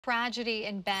Tragedy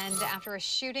in Bend after a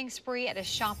shooting spree at a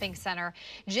shopping center.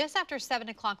 Just after 7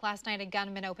 o'clock last night, a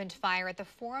gunman opened fire at the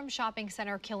Forum Shopping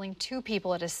Center, killing 2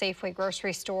 people at a Safeway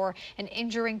grocery store and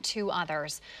injuring 2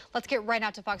 others. Let's get right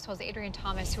out to Fox 12's Adrian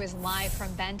Thomas, who is live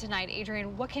from Bend tonight.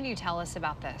 Adrian, what can you tell us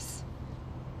about this?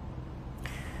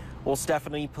 Well,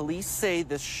 Stephanie, police say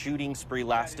this shooting spree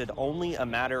lasted only a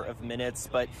matter of minutes,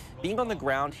 but being on the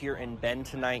ground here in Bend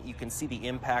tonight, you can see the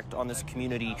impact on this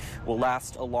community will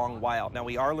last a long while. Now,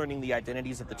 we are learning the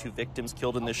identities of the 2 victims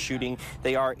killed in this shooting.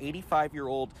 They are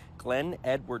 85-year-old Glenn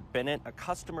Edward Bennett, a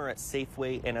customer at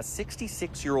Safeway, and a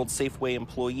 66-year-old Safeway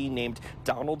employee named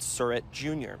Donald Surratt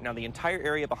Jr. Now, the entire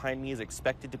area behind me is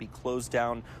expected to be closed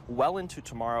down well into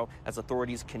tomorrow as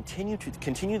authorities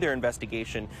continue their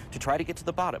investigation to try to get to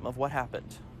the bottom of what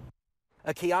happened.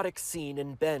 A chaotic scene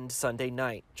in Bend Sunday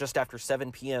night. Just after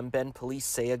 7 p.m., Bend police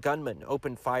say a gunman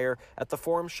opened fire at the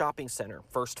Forum Shopping Center,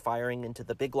 first firing into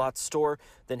the Big Lots store,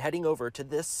 then heading over to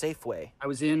this Safeway. I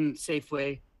was in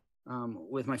Safeway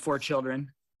with my 4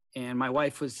 children, and my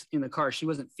wife was in the car. She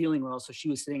wasn't feeling well, so she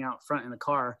was sitting out front in the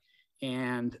car,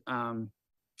 and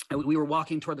we were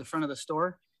walking toward the front of the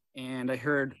store, and I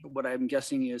heard what I'm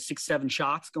guessing is 6-7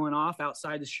 shots going off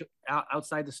outside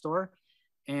the store.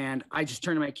 And I just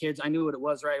turned to my kids. I knew what it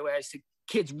was right away. I said,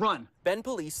 "Kids, run." Bend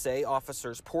police say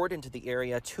officers poured into the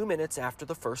area 2 minutes after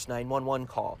the first 911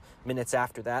 call. Minutes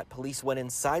after that, police went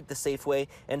inside the Safeway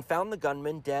and found the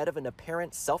gunman dead of an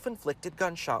apparent self-inflicted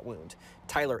gunshot wound.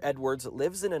 Tyler Edwards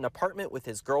lives in an apartment with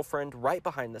his girlfriend right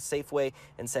behind the Safeway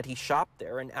and said he shopped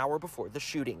there an hour before the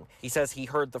shooting. He says he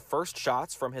heard the first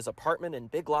shots from his apartment in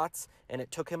Big Lots, and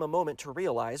it took him a moment to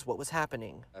realize what was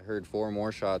happening. I heard 4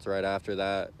 more shots right after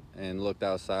that and looked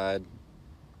outside.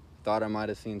 Thought I might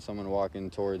have seen someone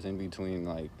walking towards in between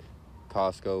like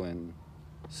Costco and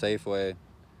Safeway.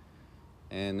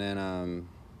 And then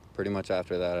pretty much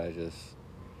after that, I just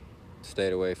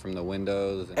stayed away from the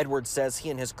windows. Edwards says he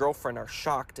and his girlfriend are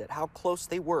shocked at how close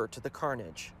they were to the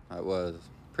carnage. I was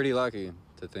pretty lucky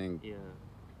to think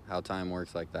how time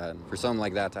works like that. And for something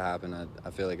like that to happen, I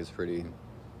feel like it's pretty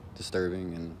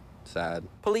disturbing and sad.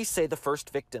 Police say the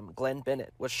first victim, Glenn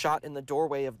Bennett, was shot in the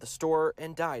doorway of the store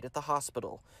and died at the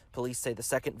hospital. Police say the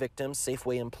second victim,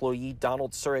 Safeway employee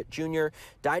Donald Surratt Jr.,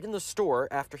 died in the store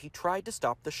after he tried to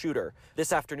stop the shooter.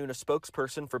 This afternoon, a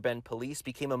spokesperson for Bend Police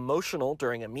became emotional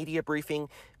during a media briefing,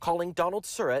 calling Donald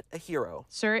Surratt a hero.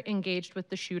 Surratt engaged with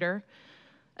the shooter,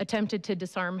 attempted to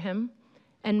disarm him,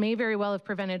 and may very well have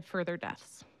prevented further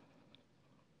deaths.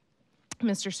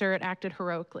 Mr. Surratt acted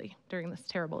heroically during this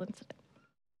terrible incident.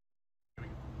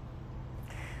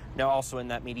 Now, also in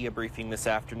that media briefing this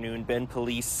afternoon, Bend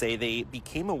police say they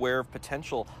became aware of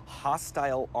potential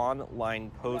hostile online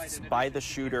posts by the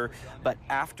shooter, but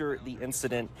after the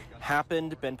incident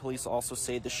happened, Bend police also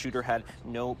say the shooter had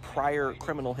no prior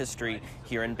criminal history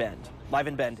here in Bend. Live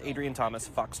in Bend, Adrian Thomas,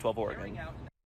 Fox 12 Oregon.